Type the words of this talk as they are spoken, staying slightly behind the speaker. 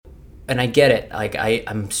and I get it. Like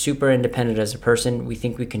I'm super independent as a person. We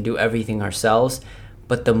think we can do everything ourselves.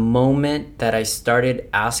 But the moment that I started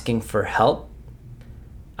asking for help,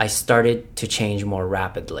 I started to change more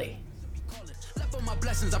rapidly.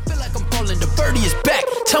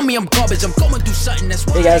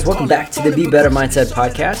 Hey guys, welcome back to the Be Better Mindset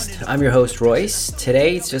podcast. I'm your host, Royce.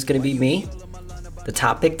 Today, it's just going to be me. The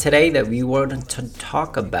topic today that we wanted to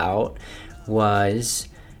talk about was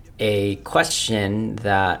a question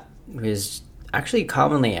that is actually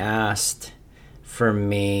commonly asked for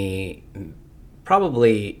me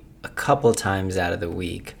probably a couple times out of the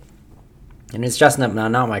week. And it's just not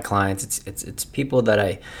my clients, it's people that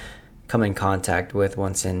I come in contact with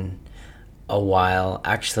once in a while.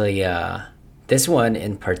 Actually, this one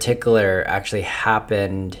in particular actually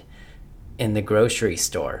happened in the grocery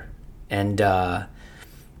store. And the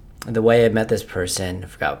way I met this person, I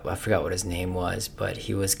forgot what his name was, but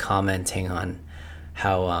he was commenting on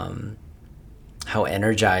how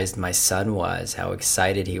energized my son was, how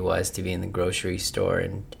excited he was to be in the grocery store,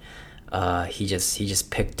 and he just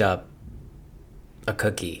picked up a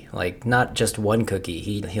cookie, like not just one cookie.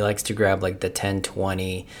 He likes to grab like the 10,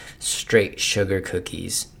 20 straight sugar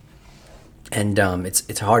cookies, and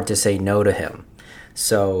it's hard to say no to him.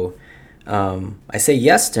 So I say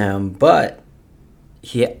yes to him, but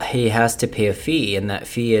he has to pay a fee, and that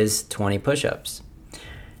fee is 20 push-ups.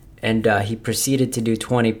 And he proceeded to do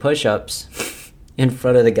 20 push-ups in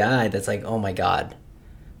front of the guy that's like, oh my God,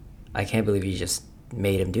 I can't believe you just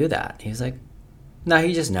made him do that. He was like, no,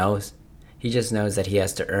 he just knows. He just knows that he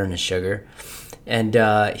has to earn his sugar. And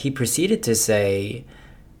he proceeded to say,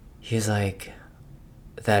 he was like,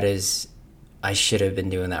 I should have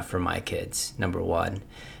been doing that for my kids, number one.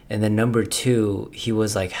 And then number two, he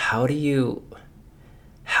was like, how do you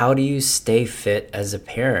stay fit as a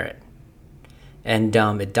parent? And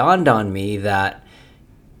it dawned on me that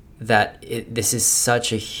this is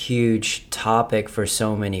such a huge topic for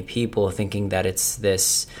so many people, thinking that it's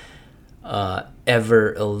this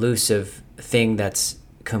ever elusive thing that's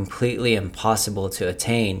completely impossible to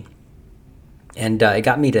attain. And it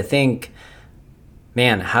got me to think,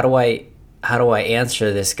 man, how do I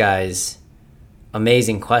answer this guy's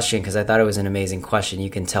amazing question? Because I thought it was an amazing question. You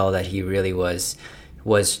can tell that he really was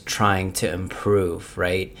trying to improve,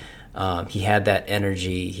 right? He had that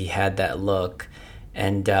energy, he had that look,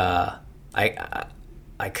 and I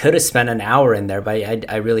could have spent an hour in there, but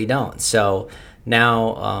I really don't. So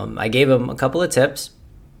now I gave him a couple of tips,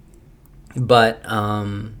 but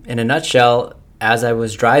in a nutshell, as I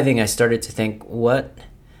was driving, I started to think, what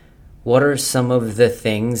are some of the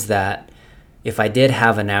things that if I did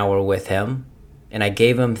have an hour with him and I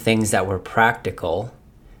gave him things that were practical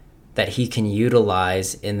that he can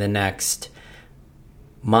utilize in the next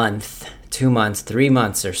month, 2 months, 3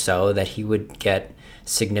 months or so, that he would get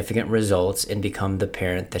significant results and become the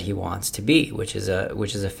parent that he wants to be, which is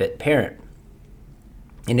a fit parent.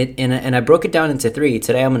 And I broke it down into three.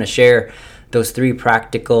 Today I'm going to share those three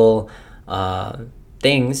practical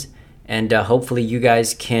things, and hopefully you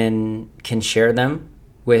guys can share them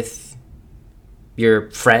with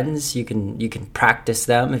your friends. You can practice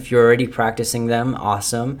them. If you're already practicing them,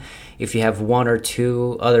 awesome. If you have one or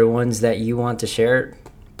two other ones that you want to share,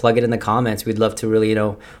 plug it in the comments. We'd love to really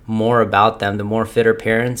know more about them. The more fitter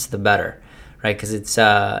parents, the better, right? Because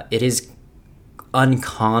it is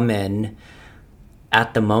uncommon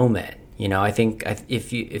at the moment. I think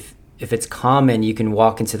if it's common, you can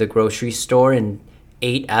walk into the grocery store and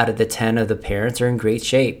 8 out of the 10 of the parents are in great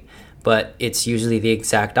shape, but it's usually the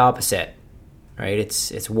exact opposite, right?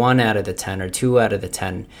 It's 1 out of the 10 or 2 out of the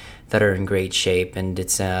 10 that are in great shape, and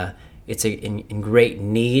it's in great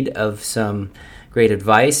need of some great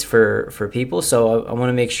advice for people. So I want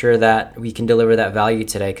to make sure that we can deliver that value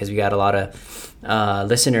today, because we got a lot of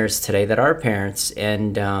listeners today that are parents,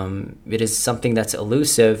 and it is something that's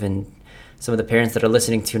elusive, and some of the parents that are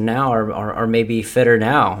listening to now are maybe fitter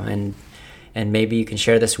now, and maybe you can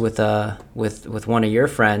share this with one of your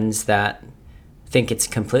friends that think it's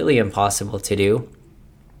completely impossible to do.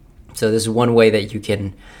 So this is one way that you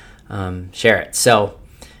can share it. So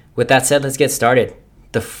with that said, let's get started.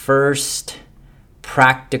 The first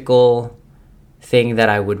practical thing that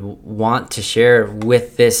I would want to share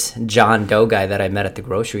with this John Doe guy that I met at the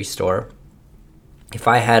grocery store, if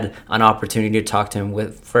I had an opportunity to talk to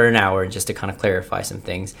him for an hour just to kind of clarify some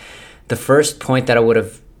things, the first point that I would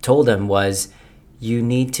have told him was, you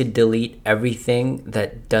need to delete everything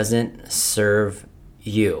that doesn't serve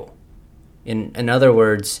you. In other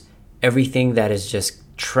words, everything that is just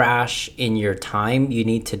trash in your time, you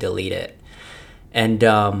need to delete it. And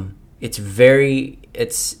it's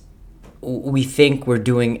we think we're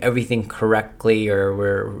doing everything correctly or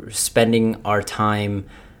we're spending our time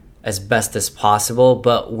as best as possible.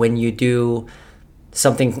 But when you do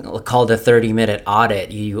something called a 30-minute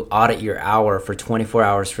audit, you audit your hour for 24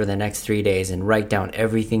 hours for the next 3 days and write down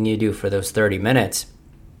everything you do for those 30 minutes,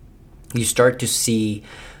 you start to see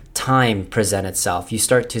time present itself. You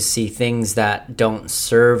start to see things that don't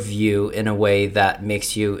serve you in a way that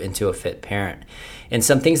makes you into a fit parent. And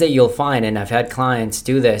some things that you'll find, and I've had clients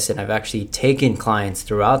do this, and I've actually taken clients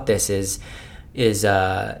throughout this, is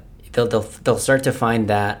they'll start to find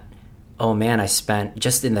that, oh man, I spent,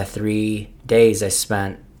 just in the 3 days, I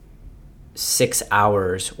spent 6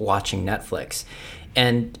 hours watching Netflix.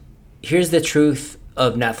 And here's the truth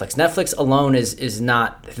of Netflix. Netflix alone is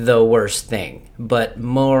not the worst thing, but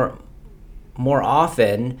more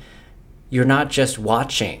often, you're not just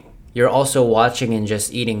watching. You're also watching and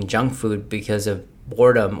just eating junk food because of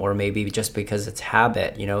boredom, or maybe just because it's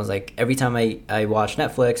habit. You know, it's like every time I watch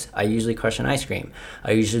Netflix, I usually crush an ice cream.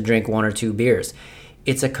 I usually drink 1 or 2 beers.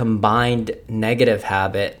 It's a combined negative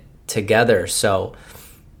habit together. So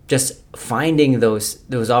just finding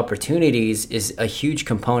those opportunities is a huge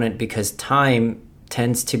component, because time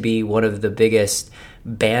tends to be one of the biggest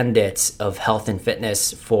bandits of health and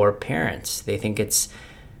fitness for parents. They think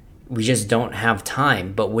we just don't have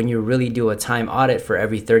time. But when you really do a time audit for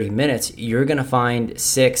every 30 minutes, you're going to find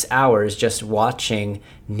 6 hours just watching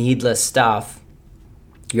needless stuff.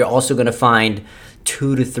 You're also going to find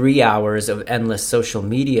 2 to 3 hours of endless social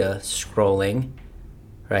media scrolling,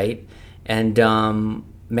 right? And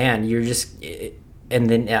man, and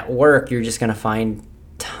then at work, you're just going to find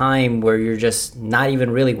time where you're just not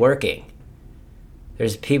even really working.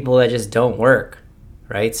 There's people that just don't work,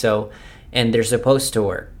 right? So, and they're supposed to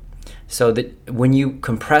work. So that when you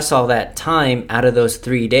compress all that time out of those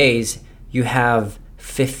 3 days, you have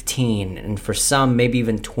 15, and for some, maybe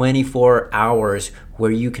even 24 hours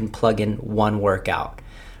where you can plug in one workout,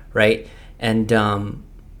 right? And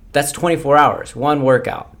that's 24 hours, one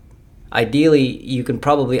workout. Ideally, you can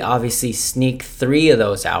probably obviously sneak 3 of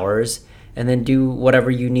those hours and then do whatever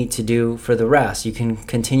you need to do for the rest. You can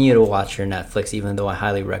continue to watch your Netflix, even though I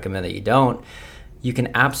highly recommend that you don't. You can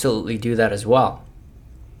absolutely do that as well.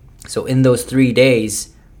 So in those 3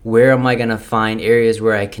 days, where am I going to find areas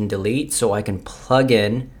where I can delete so I can plug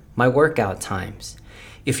in my workout times?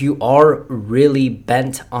 If you are really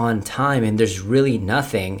bent on time and there's really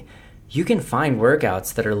nothing, you can find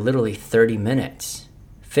workouts that are literally 30 minutes,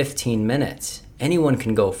 15 minutes. Anyone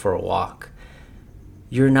can go for a walk.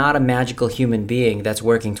 You're not a magical human being that's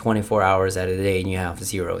working 24 hours out of the day and you have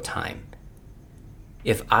 0 time.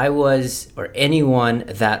 If I was, or anyone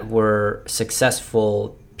that were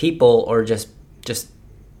successful people or just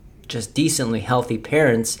decently healthy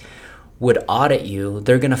parents would audit you,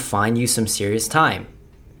 they're going to find you some serious time.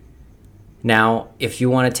 Now, if you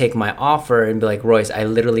want to take my offer and be like, Royce, I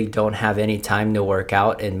literally don't have any time to work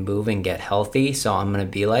out and move and get healthy, so I'm going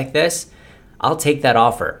to be like this, I'll take that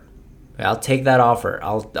offer. I'll give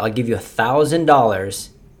you $1,000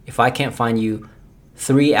 if I can't find you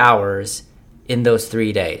 3 hours in those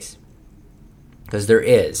 3 days. Because there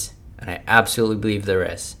is, and I absolutely believe there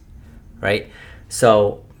is, right?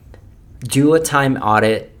 So do a time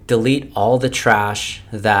audit, delete all the trash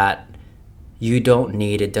that you don't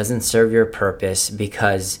need. It doesn't serve your purpose,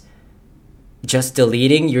 because just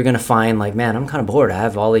deleting, you're going to find like, man, I'm kind of bored. I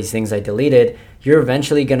have all these things I deleted. You're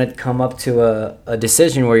eventually going to come up to a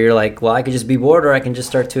decision where you're like, well, I could just be bored, or I can just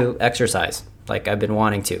start to exercise like I've been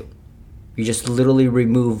wanting to. You just literally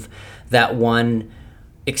remove that one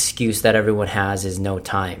excuse that everyone has, is no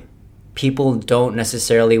time. People don't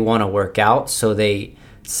necessarily want to work out, so they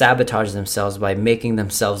sabotage themselves by making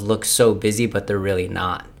themselves look so busy, but they're really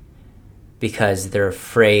not, because they're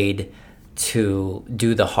afraid to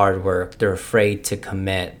do the hard work. They're afraid to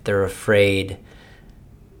commit. They're afraid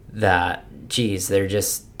that, they're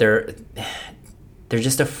just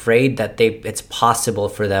afraid that it's possible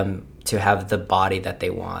for them to have the body that they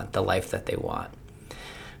want, the life that they want.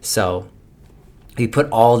 So we put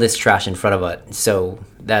all this trash in front of it. So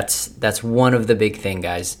that's one of the big thing,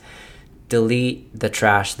 guys. Delete the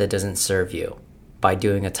trash that doesn't serve you by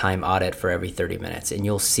doing a time audit for every 30 minutes, and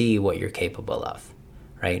you'll see what you're capable of,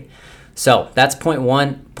 right? So that's point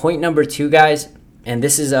 1. Point number 2, guys, and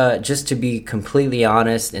this is just to be completely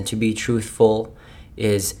honest and to be truthful,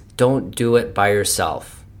 is don't do it by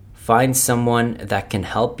yourself. Find someone that can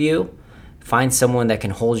help you. Find someone that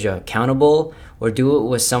can hold you accountable, or do it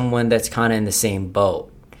with someone that's kind of in the same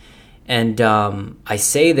boat. And I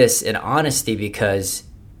say this in honesty, because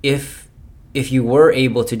if you were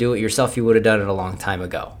able to do it yourself, you would have done it a long time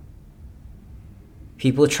ago.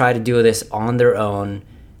 People try to do this on their own,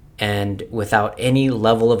 and without any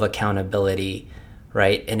level of accountability,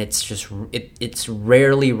 right? And it's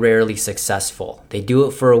rarely successful. They do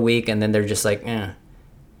it for a week and then they're just like, eh.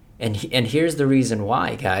 And here's the reason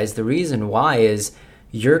why, guys. The reason why is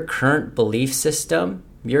your current belief system,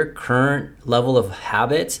 your current level of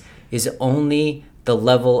habits is only the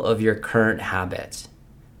level of your current habits,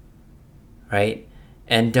 right?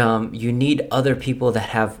 And you need other people that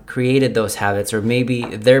have created those habits, or maybe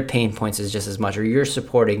their pain points is just as much, or you're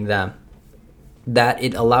supporting them, that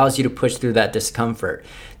it allows you to push through that discomfort.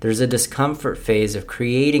 There's a discomfort phase of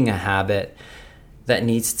creating a habit that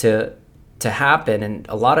needs to happen. And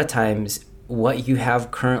a lot of times what you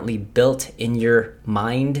have currently built in your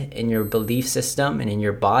mind, in your belief system, and in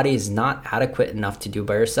your body is not adequate enough to do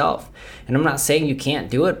by yourself. And I'm not saying you can't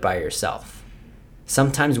do it by yourself.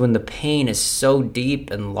 Sometimes when the pain is so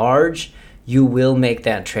deep and large, you will make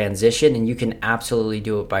that transition and you can absolutely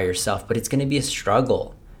do it by yourself, but it's going to be a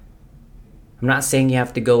struggle. I'm not saying you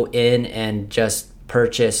have to go in and just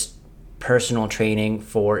purchase personal training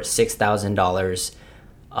for $6,000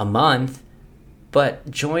 a month, but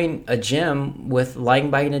join a gym with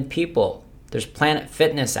like-minded people. There's Planet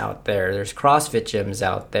Fitness out there. There's CrossFit gyms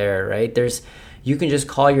out there, right? You can just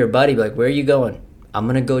call your buddy, be like, where are you going? I'm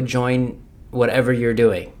going to go join whatever you're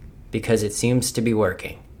doing because it seems to be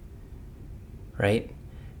working, right?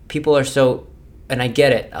 People are so, and I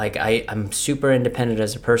get it. Like I'm super independent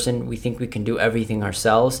as a person. We think we can do everything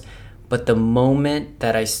ourselves. But the moment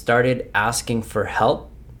that I started asking for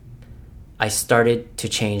help, I started to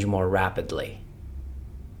change more rapidly.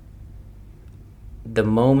 The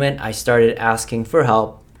moment I started asking for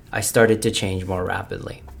help, I started to change more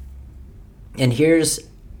rapidly. And here's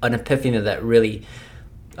an epiphany that really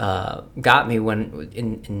got me when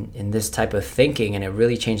in this type of thinking, and it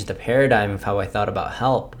really changed the paradigm of how I thought about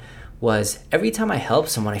help, was every time I help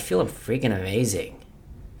someone, I feel freaking amazing.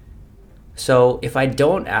 So if I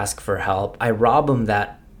don't ask for help, I rob them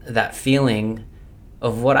that feeling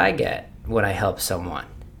of what I get when I help someone.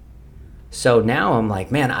 So now I'm like,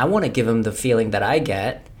 man, I want to give them the feeling that I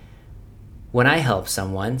get when I help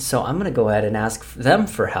someone. So I'm going to go ahead and ask them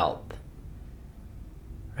for help.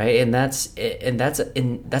 Right? And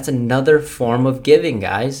that's another form of giving,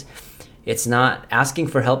 guys. It's not, asking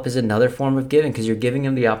for help is another form of giving because you're giving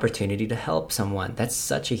them the opportunity to help someone. That's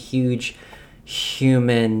such a huge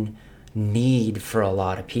human need for a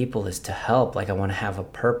lot of people, is to help. Like, I want to have a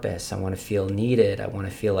purpose. I want to feel needed. I want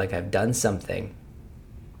to feel like I've done something.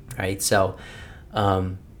 Right? So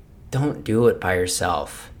don't do it by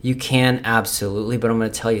yourself. You can absolutely, but I'm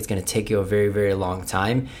going to tell you, it's going to take you a very, very long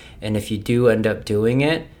time. And if you do end up doing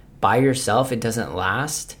it by yourself, it doesn't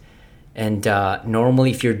last. And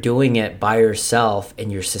normally, if you're doing it by yourself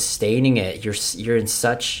and you're sustaining it, you're in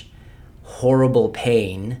such horrible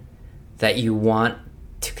pain that you want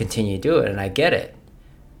to continue to do it. And I get it.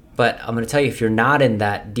 But I'm going to tell you, if you're not in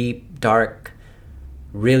that deep, dark,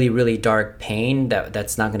 really, really dark pain,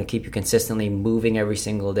 that's not going to keep you consistently moving every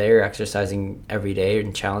single day or exercising every day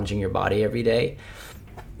and challenging your body every day,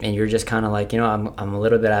 and you're just kind of like, I'm a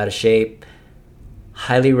little bit out of shape,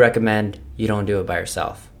 highly recommend you don't do it by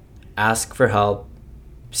yourself. Ask for help.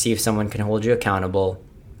 See if someone can hold you accountable.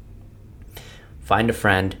 Find a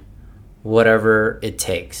friend, whatever it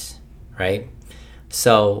takes, right?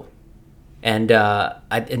 So, and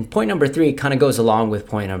point number 3 kind of goes along with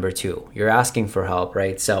point number 2. You're asking for help,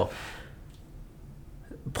 right? So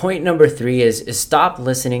point number 3 is stop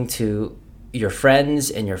listening to your friends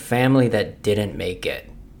and your family that didn't make it,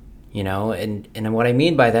 and what I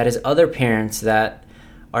mean by that is other parents that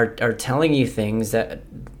are telling you things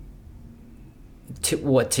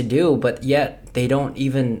what to do, but yet they don't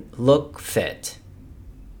even look fit,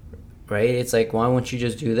 right? It's like, why won't you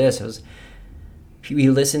just do this? We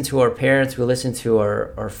listen to our parents, we listen to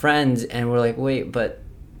our friends, and we're like, wait, but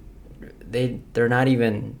they're not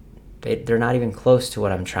even close to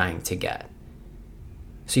what I'm trying to get.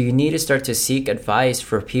 So you need to start to seek advice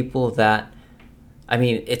for people that,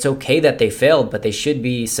 it's okay that they failed, but they should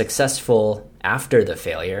be successful after the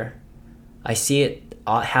failure. I see it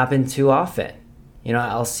happen too often.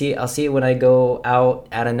 I'll see it when I go out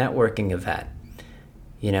at a networking event,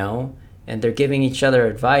 and they're giving each other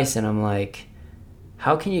advice, and I'm like,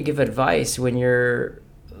 how can you give advice when you're,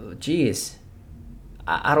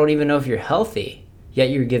 I don't even know if you're healthy, yet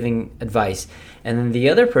you're giving advice. And then the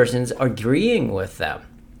other person's agreeing with them,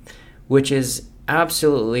 which is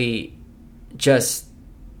absolutely just,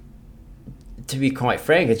 to be quite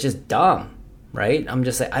frank, it's just dumb, right? I'm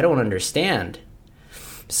just like, I don't understand.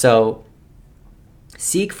 So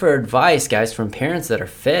seek for advice, guys, from parents that are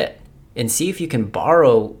fit, and see if you can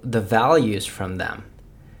borrow the values from them.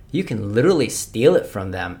 You can literally steal it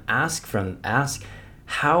from them. Ask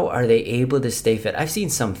how are they able to stay fit? I've seen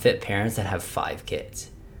some fit parents that have 5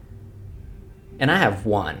 kids. And I have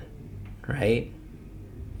 1, right?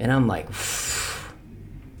 And I'm like, phew.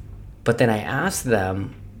 But then I ask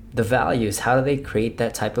them the values, how do they create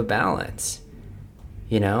that type of balance?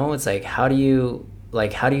 You know, it's like, how do you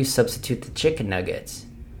substitute the chicken nuggets?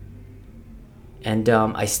 And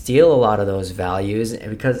I steal a lot of those values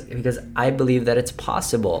because I believe that it's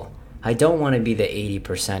possible. I don't want to be the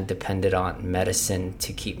 80% dependent on medicine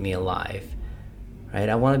to keep me alive, right?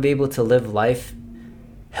 I want to be able to live life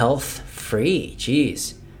health free.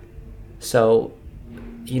 Jeez. So,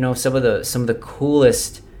 you know, some of the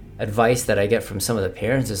coolest advice that I get from some of the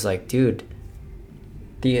parents is like, dude,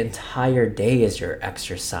 the entire day is your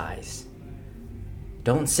exercise.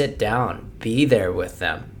 Don't sit down. Be there with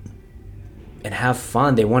them and have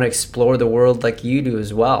fun. They want to explore the world like you do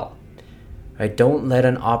as well. Right? Don't let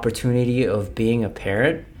an opportunity of being a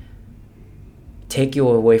parent take you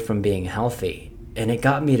away from being healthy. And it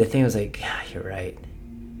got me to think, I was like, yeah, you're right.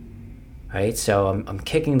 Right? So I'm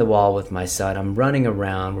kicking the wall with my son. I'm running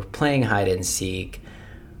around. We're playing hide and seek.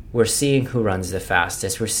 We're seeing who runs the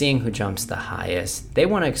fastest. We're seeing who jumps the highest. They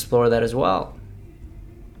want to explore that as well.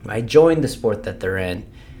 Right? Join the sport that they're in.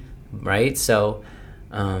 Right? So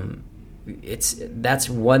that's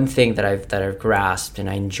one thing that I've grasped, and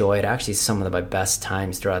I enjoyed actually some of my best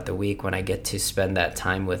times throughout the week when I get to spend that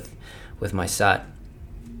time with my son.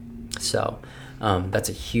 So that's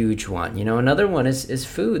a huge one. You know, another one is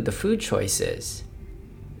food, the food choices.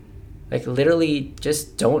 Like literally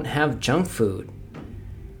just don't have junk food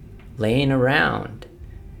laying around,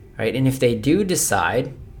 right? And if they do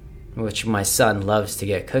decide, which my son loves to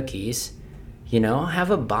get cookies, you know, have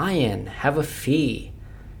a buy-in, have a fee,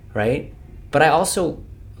 right? But I also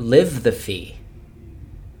live the fee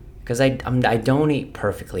because I don't eat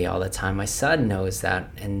perfectly all the time. My son knows that,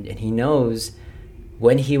 and he knows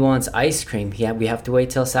when he wants ice cream, we have to wait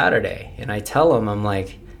till Saturday. And I tell him, I'm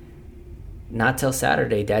like, not till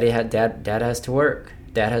Saturday. Dad has to work.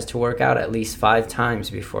 Dad has to work out at least 5 times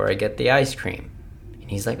before I get the ice cream. And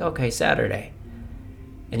he's like, okay, Saturday.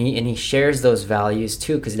 And he shares those values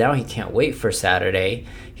too, because now he can't wait for Saturday.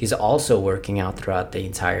 He's also working out throughout the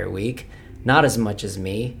entire week. Not as much as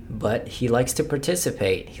me, but he likes to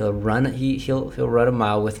participate. He'll run a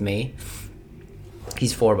mile with me.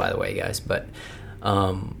 He's 4, by the way, guys, but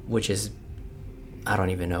which is, I don't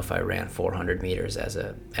even know if I ran 400 meters as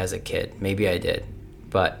a kid. Maybe I did,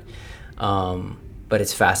 but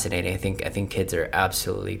it's fascinating. I think kids are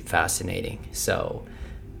absolutely fascinating. So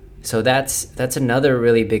that's another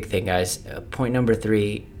really big thing, guys. Point number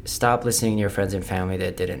 3: stop listening to your friends and family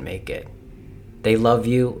that didn't make it. They love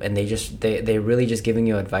you, and they're really just giving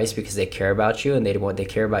you advice because they care about you, and they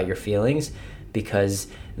care about your feelings, because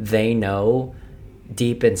they know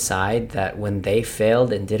deep inside that when they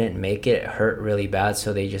failed and didn't make it, it hurt really bad.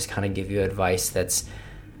 So they just kind of give you advice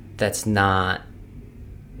that's not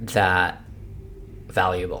that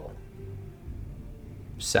valuable.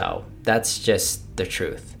 So that's just the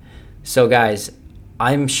truth. So guys,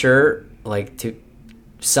 I'm sure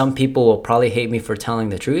some people will probably hate me for telling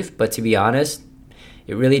the truth, but to be honest,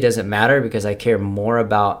 it really doesn't matter, because I care more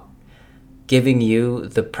about giving you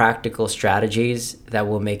the practical strategies that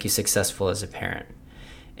will make you successful as a parent.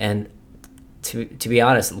 And to be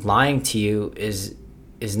honest, lying to you is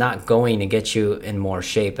not going to get you in more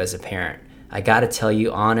shape as a parent. I got to tell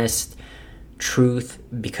you honest truth,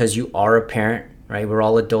 because you are a parent, right? We're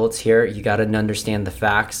all adults here. You got to understand the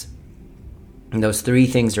facts. And those 3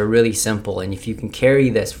 things are really simple. And if you can carry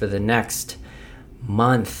this for the next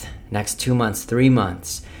month, next 2 months, 3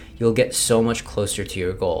 months, you'll get so much closer to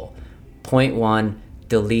your goal. Point 1,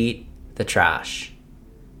 delete the trash.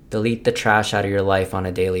 Delete the trash out of your life on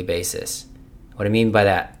a daily basis. What I mean by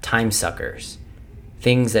that, time suckers,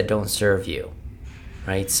 things that don't serve you,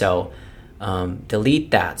 right? So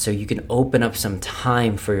delete that so you can open up some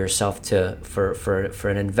time for yourself for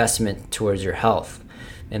an investment towards your health.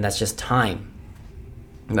 And that's just time,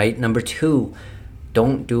 right? Number 2,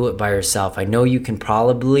 don't do it by yourself. I know you can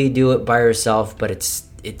probably do it by yourself, but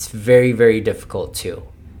it's very, very difficult too.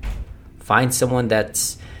 Find someone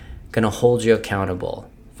that's going to hold you accountable.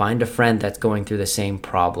 Find a friend that's going through the same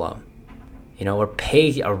problem. You know, or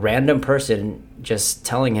pay a random person, just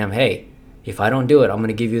telling him, hey, if I don't do it, I'm going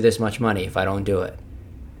to give you this much money if I don't do it.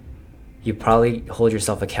 You probably hold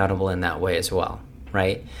yourself accountable in that way as well,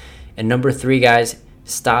 right? And number 3, guys,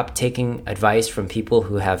 stop taking advice from people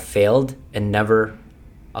who have failed and never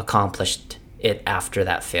accomplished it after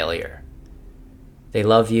that failure. They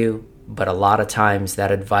love you, but a lot of times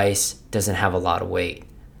that advice doesn't have a lot of weight.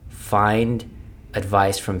 Find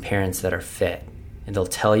advice from parents that are fit, and they'll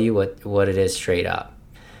tell you what it is straight up.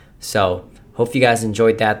 So hope you guys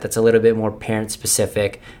enjoyed that. That's a little bit more parent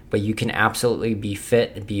specific, but you can absolutely be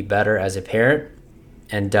fit and be better as a parent.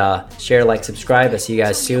 And share, like, subscribe. I'll see you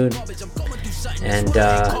guys soon. And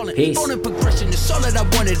peace.